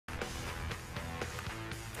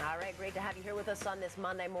great to have you here with us on this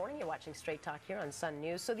Monday morning. You're watching Straight Talk here on Sun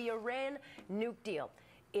News. So the Iran nuke deal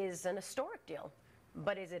is an historic deal,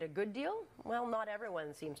 but is it a good deal? Well, not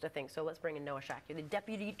everyone seems to think so. Let's bring in Noah Shakir, the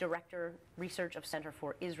Deputy Director, Research of Center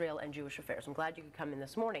for Israel and Jewish Affairs. I'm glad you could come in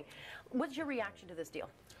this morning. What's your reaction to this deal?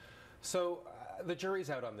 So the jury's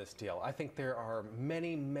out on this deal. I think there are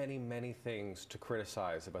many, many, many things to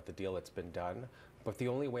criticize about the deal that's been done. But the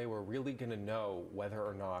only way we're really going to know whether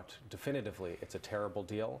or not definitively it's a terrible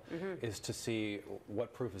deal is to see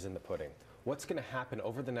what proof is in the pudding. What's going to happen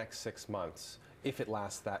over the next 6 months if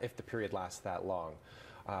the period lasts that long?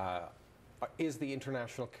 Is the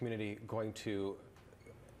international community going to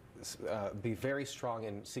be very strong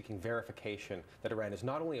in seeking verification that Iran is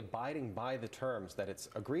not only abiding by the terms that it's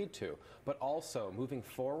agreed to, but also moving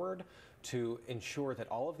forward to ensure that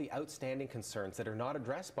all of the outstanding concerns that are not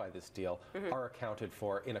addressed by this deal are accounted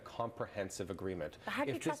for in a comprehensive agreement. But how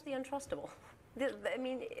do you trust the untrustable? I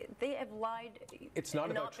mean, they have lied. It's not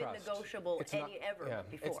about been trust. Negotiable before.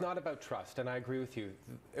 It's not about trust, and I agree with you.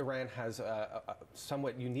 Iran has a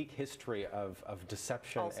somewhat unique history of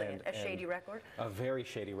deception and a shady record. A very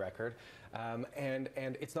shady record, and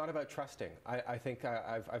it's not about trusting. I think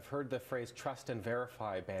I've heard the phrase "trust and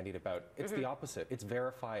verify" bandied about. It's the opposite. It's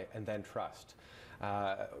verify and then trust.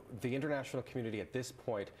 The international community at this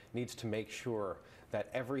point needs to make sure that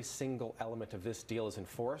every single element of this deal is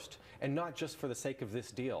enforced, and not just for the sake of this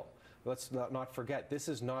deal. Let's not forget, this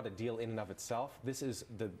is not a deal in and of itself. This is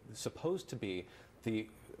supposed to be the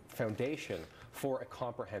foundation for a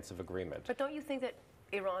comprehensive agreement. But don't you think that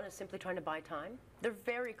Iran is simply trying to buy time? They're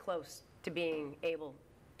very close to being able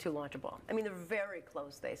to launch a bomb. I mean, they're very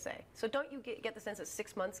close, they say. So don't you get the sense that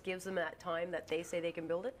 6 months gives them that time that they say they can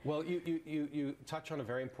build it? Well, you touch on a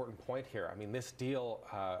very important point here. I mean, this deal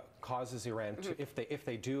causes Iran to, if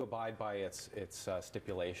they do abide by its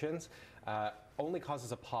stipulations, only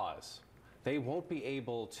causes a pause. They won't be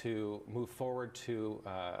able to move forward to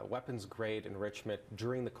weapons-grade enrichment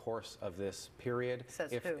during the course of this period,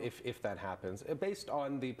 if that happens, based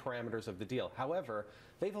on the parameters of the deal. However,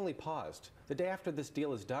 they've only paused. The day after this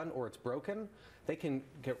deal is done or it's broken, they can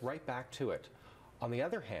get right back to it. On the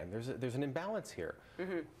other hand, there's an imbalance here.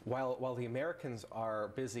 While the Americans are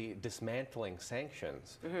busy dismantling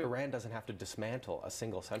sanctions, Iran doesn't have to dismantle a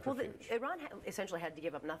single centrifuge. Well, Iran essentially had to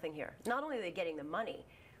give up nothing here. Not only are they getting the money,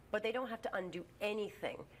 but they don't have to undo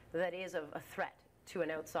anything that is of a threat to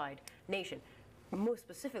an outside nation, most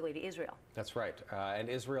specifically to Israel. That's right, and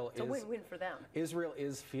Israel it's a win-win for them. Israel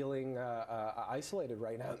is feeling isolated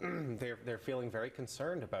right now. They're feeling very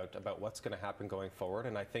concerned about what's going to happen going forward,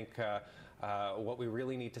 and I think what we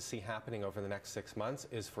really need to see happening over the next 6 months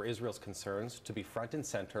is for Israel's concerns to be front and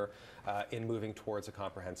center in moving towards a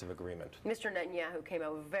comprehensive agreement. Mr. Netanyahu came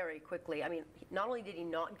out very quickly. I mean, not only did he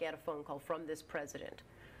not get a phone call from this president,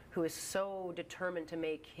 who is so determined to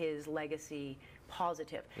make his legacy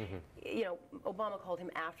positive. You know, Obama called him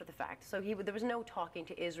after the fact, so there was no talking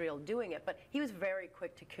to Israel doing it, but he was very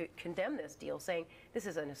quick to condemn this deal, saying this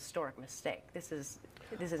is an historic mistake. This is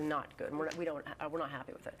not good. We're not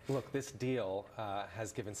happy with it. Look, this deal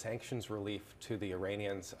has given sanctions relief to the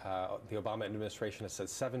Iranians. The Obama administration has said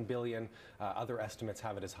 $7 billion. Other estimates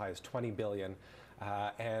have it as high as $20 billion,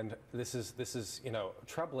 and this is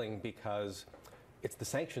troubling because it's the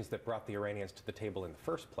sanctions that brought the Iranians to the table in the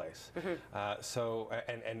first place.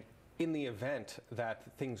 And in the event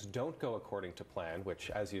that things don't go according to plan,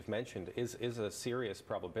 which, as you've mentioned, is a serious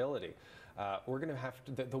probability, we're going to have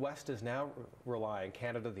to, the West is now relying,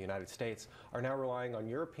 Canada, the United States, are now relying on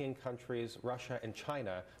European countries, Russia and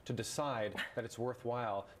China, to decide that it's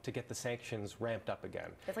worthwhile to get the sanctions ramped up again.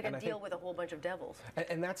 It's like a deal with a whole bunch of devils.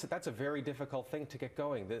 And that's a very difficult thing to get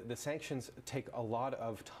going. The sanctions take a lot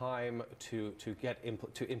of time to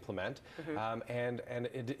implement, and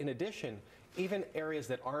in addition, even areas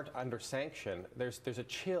that aren't under sanction, there's a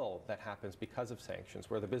chill that happens because of sanctions,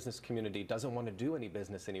 where the business community doesn't want to do any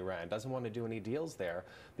business in Iran, doesn't want to do any deals there,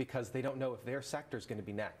 because they don't know if their sector is going to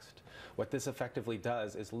be next. What this effectively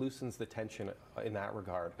does is loosens the tension in that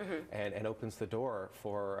regard, and opens the door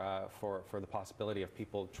for the possibility of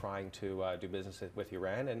people trying to do business with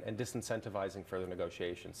Iran and disincentivizing further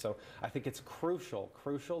negotiations. So I think it's crucial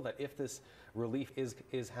that if this relief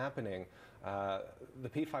is happening, the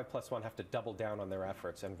P5+1 have to double down on their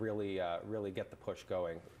efforts and really get the push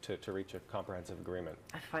going to reach a comprehensive agreement.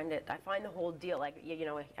 I find the whole deal, like,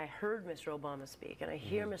 I heard Mr. Obama speak and I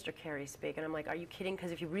hear Mr. Kerry speak, and I'm like, are you kidding?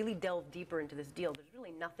 Because if you really delve deeper into this deal, there's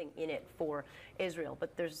really nothing in it for Israel,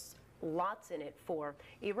 but there's lots in it for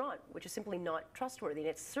Iran, which is simply not trustworthy. And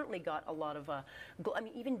it's certainly got a lot of, I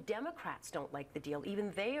mean, even Democrats don't like the deal.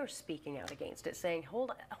 Even they are speaking out against it, saying,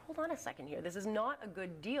 hold on a second here. This is not a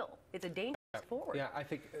good deal. It's a dangerous forward. Yeah, I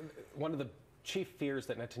think one of the chief fears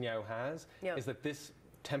that Netanyahu has is that this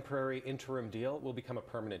temporary interim deal will become a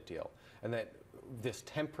permanent deal, and that this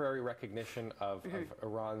temporary recognition of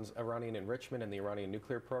Iranian enrichment and the Iranian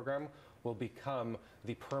nuclear program will become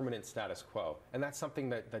the permanent status quo. And that's something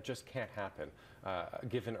that just can't happen,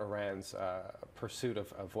 given Iran's pursuit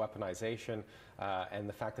of weaponization and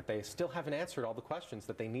the fact that they still haven't answered all the questions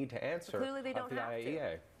that they need to answer Clearly they don't of the have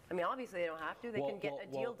IAEA. to. I mean, obviously they don't have to. They can get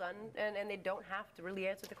a deal done, and they don't have to really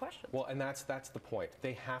answer the questions. Well, and that's the point.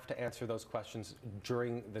 They have to answer those questions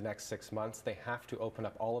during the next 6 months. They have to open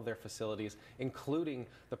up all of their facilities, including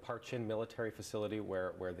the Parchin military facility,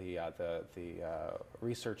 where the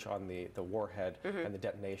research on the warhead and the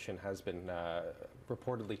detonation has been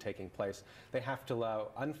reportedly taking place. They have to allow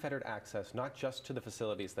unfettered access, not just to the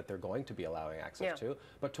facilities that they're going to be allowing access to,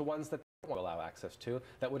 but to ones that will allow access to,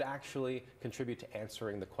 that would actually contribute to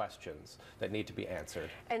answering the questions that need to be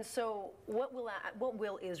answered. And so what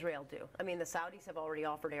will Israel do? I mean, the Saudis have already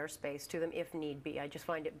offered airspace to them if need be. I just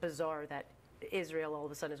find it bizarre that Israel all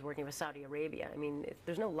of a sudden is working with Saudi Arabia. I mean,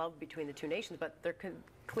 there's no love between the two nations, but they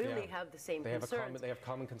clearly have the same concerns. They have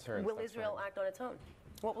common concerns. Will Israel act on its own?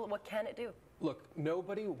 What can it do? Look,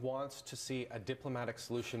 nobody wants to see a diplomatic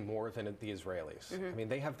solution more than the Israelis. I mean,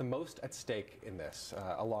 they have the most at stake in this,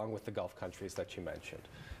 along with the Gulf countries that you mentioned.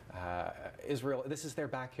 Israel, this is their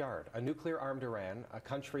backyard. A nuclear-armed Iran, a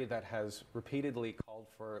country that has repeatedly called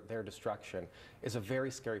for their destruction, is a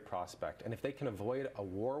very scary prospect. And if they can avoid a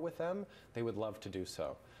war with them, they would love to do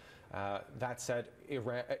so. That said,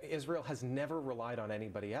 Israel has never relied on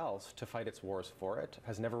anybody else to fight its wars for it,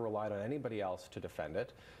 has never relied on anybody else to defend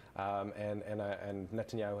it, and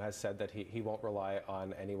Netanyahu has said that he won't rely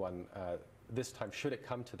on anyone this time, should it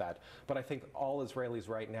come to that. But I think all Israelis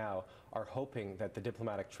right now are hoping that the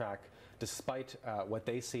diplomatic track, despite what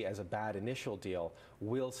they see as a bad initial deal,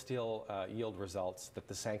 will still yield results, that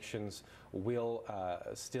the sanctions will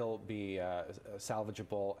still be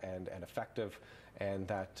salvageable and effective, and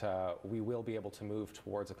that we will be able to move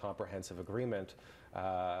towards a comprehensive agreement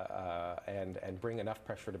and bring enough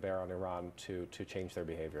pressure to bear on Iran to change their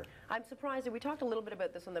behavior. I'm surprised, and we talked a little bit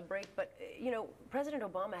about this on the break, but you know, President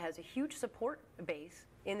Obama has a huge support base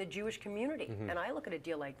in the Jewish community. And I look at a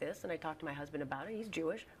deal like this, and I talk to my husband about it. He's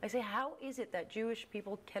Jewish. I say, how is it that Jewish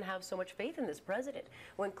people can have so much faith in this president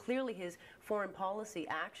when clearly his foreign policy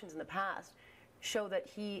actions in the past show that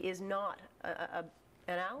he is not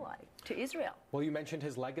an ally to Israel? Well, you mentioned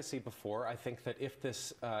his legacy before. I think that if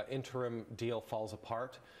this interim deal falls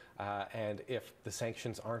apart and if the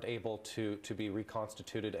sanctions aren't able to be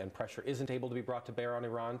reconstituted and pressure isn't able to be brought to bear on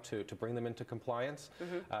Iran to bring them into compliance,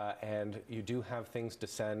 and you do have things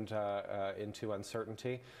descend into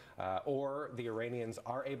uncertainty, or the Iranians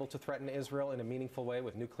are able to threaten Israel in a meaningful way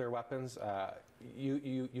with nuclear weapons,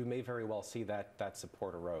 you may very well see that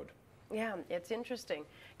support erode. Yeah, it's interesting.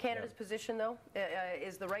 Canada's position, though,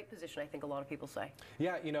 is the right position, I think a lot of people say.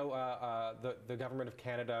 Yeah, you know, the government of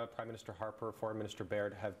Canada, Prime Minister Harper, Foreign Minister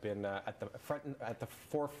Baird have been at the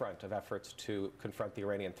forefront of efforts to confront the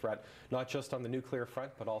Iranian threat, not just on the nuclear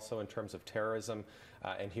front, but also in terms of terrorism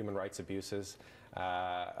and human rights abuses,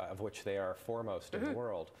 of which they are foremost in the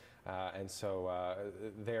world. And so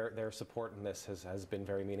their support in this has been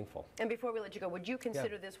very meaningful. And before we let you go, would you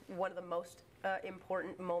consider this one of the most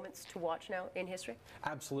important moments to watch now in history?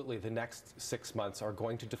 Absolutely. The next 6 months are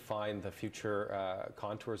going to define the future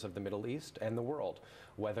contours of the Middle East and the world,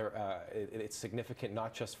 whether it's significant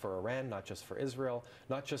not just for Iran, not just for Israel,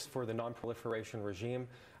 not just for the non-proliferation regime,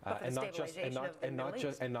 and not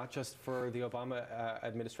just for the Obama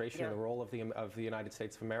administration and the role of the United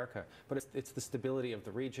States of America, but it's the stability of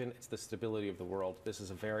the region, it's the stability of the world. This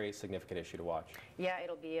is a very significant issue to watch. Yeah,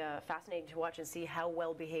 it'll be fascinating to watch and see how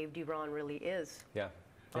well behaved Iran really is. Yeah.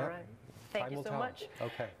 All right. Thank you so much.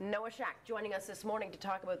 Okay. Noah Shack joining us this morning to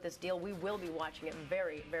talk about this deal. We will be watching it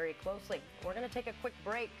very, very closely. We're going to take a quick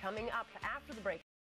break. Coming up after the break,